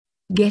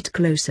Get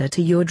closer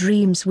to your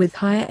dreams with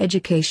higher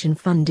education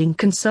funding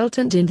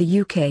consultant in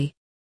the UK.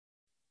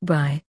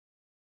 By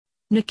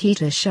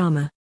Nikita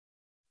Sharma.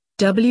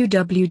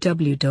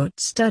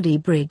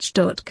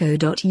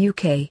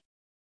 www.studybridge.co.uk.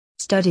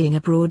 Studying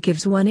abroad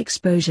gives one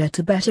exposure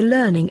to better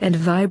learning and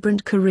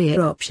vibrant career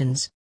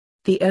options.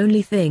 The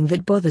only thing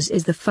that bothers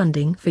is the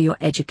funding for your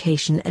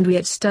education, and we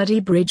at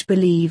StudyBridge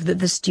believe that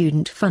the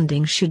student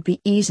funding should be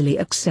easily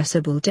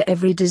accessible to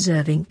every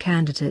deserving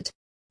candidate.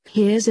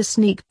 Here's a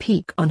sneak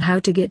peek on how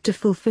to get to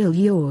fulfill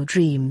your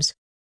dreams.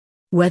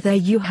 Whether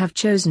you have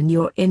chosen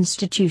your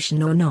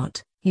institution or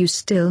not, you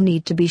still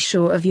need to be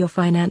sure of your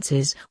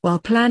finances while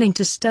planning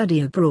to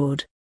study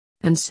abroad.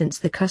 And since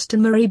the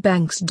customary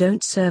banks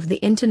don't serve the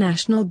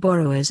international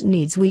borrowers'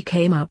 needs, we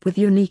came up with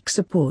a unique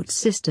support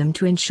system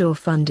to ensure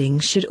funding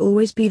should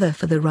always be there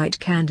for the right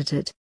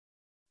candidate.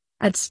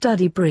 At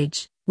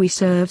StudyBridge, we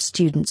serve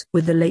students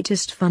with the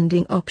latest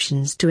funding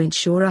options to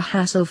ensure a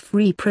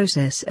hassle-free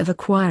process of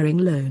acquiring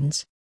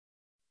loans.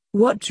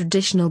 What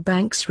traditional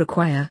banks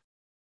require: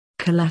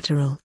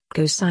 collateral,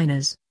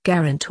 cosigners,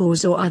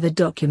 guarantors or other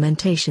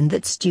documentation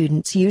that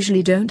students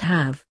usually don't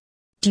have.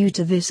 Due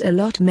to this,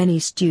 many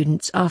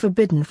students are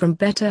forbidden from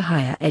better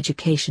higher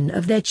education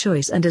of their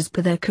choice and as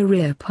per their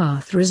career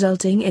path,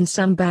 resulting in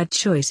some bad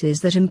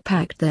choices that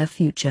impact their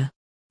future.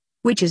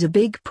 Which is a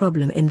big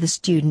problem in the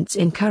students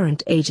in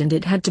current age, and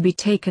it had to be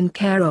taken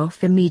care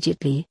of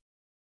immediately.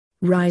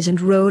 Rise and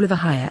role of a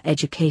higher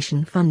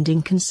education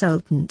funding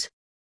consultant.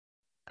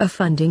 A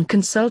funding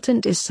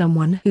consultant is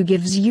someone who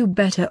gives you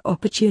better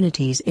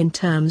opportunities in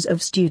terms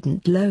of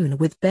student loan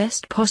with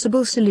best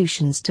possible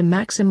solutions to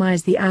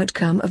maximize the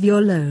outcome of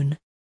your loan.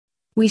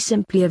 We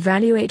simply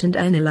evaluate and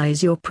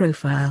analyze your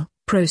profile,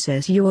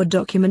 process your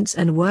documents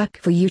and work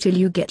for you till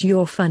you get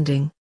your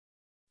funding.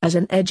 As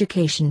an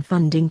education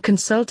funding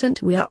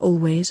consultant, we are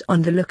always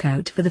on the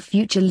lookout for the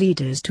future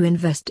leaders to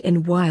invest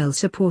in while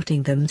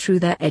supporting them through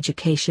their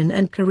education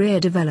and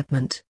career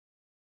development.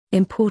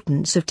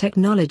 Importance of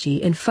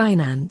technology in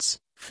finance,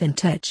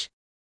 fintech.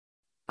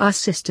 Our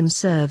system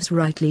serves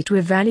rightly to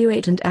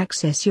evaluate and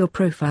access your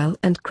profile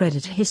and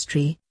credit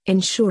history,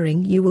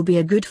 ensuring you will be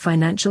a good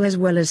financial as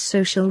well as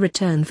social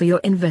return for your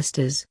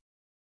investors.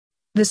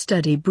 The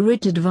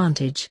StudyBridge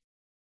advantage.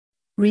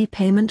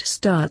 Repayment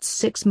starts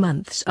 6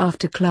 months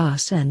after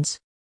class ends.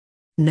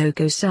 No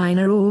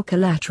cosigner or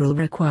collateral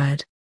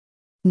required.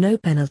 No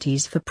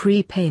penalties for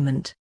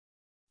prepayment.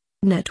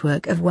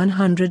 Network of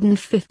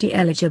 150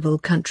 eligible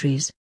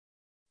countries.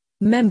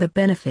 Member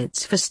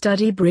benefits for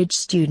StudyBridge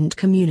student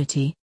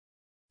community.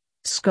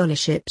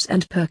 Scholarships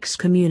and perks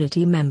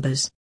community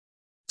members.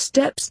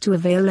 Steps to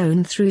avail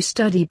loan through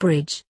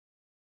StudyBridge.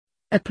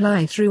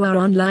 Apply through our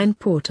online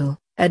portal,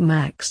 at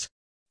max.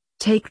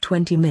 Take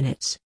 20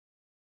 minutes.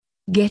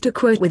 Get a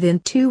quote within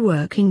 2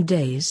 working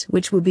days,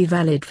 which will be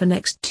valid for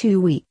next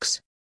 2 weeks.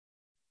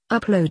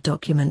 Upload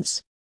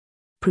documents.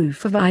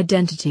 Proof of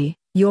identity,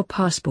 your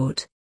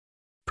passport.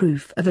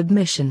 Proof of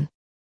admission.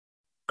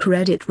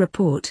 Credit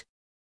report.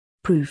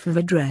 Proof of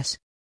address.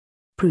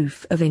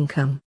 Proof of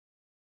income.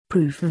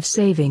 Proof of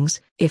savings,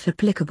 if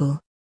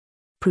applicable.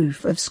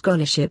 Proof of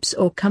scholarships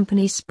or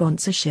company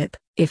sponsorship,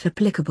 if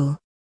applicable.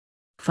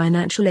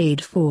 Financial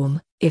aid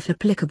form, if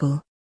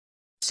applicable.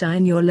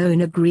 Sign your loan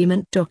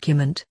agreement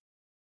document.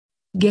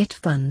 Get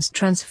funds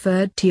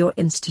transferred to your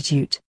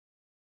institute.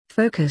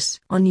 Focus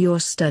on your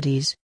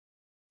studies.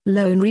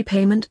 Loan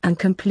repayment and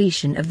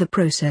completion of the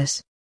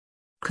process.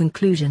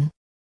 Conclusion.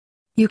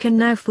 You can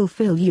now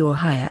fulfill your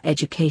higher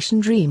education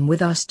dream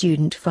with our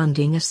student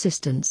funding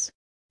assistance.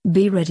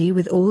 Be ready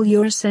with all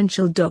your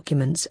essential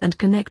documents and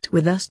connect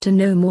with us to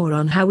know more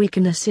on how we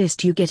can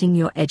assist you getting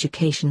your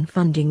education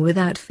funding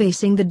without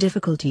facing the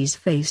difficulties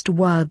faced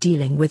while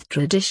dealing with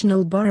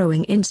traditional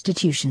borrowing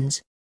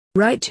institutions.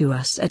 Write to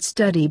us at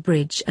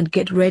StudyBridge and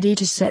get ready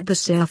to set the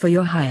sail for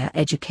your higher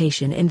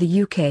education in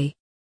the UK.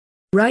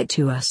 Write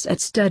to us at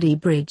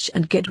StudyBridge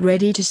and get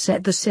ready to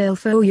set the sail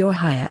for your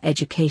higher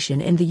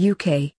education in the UK.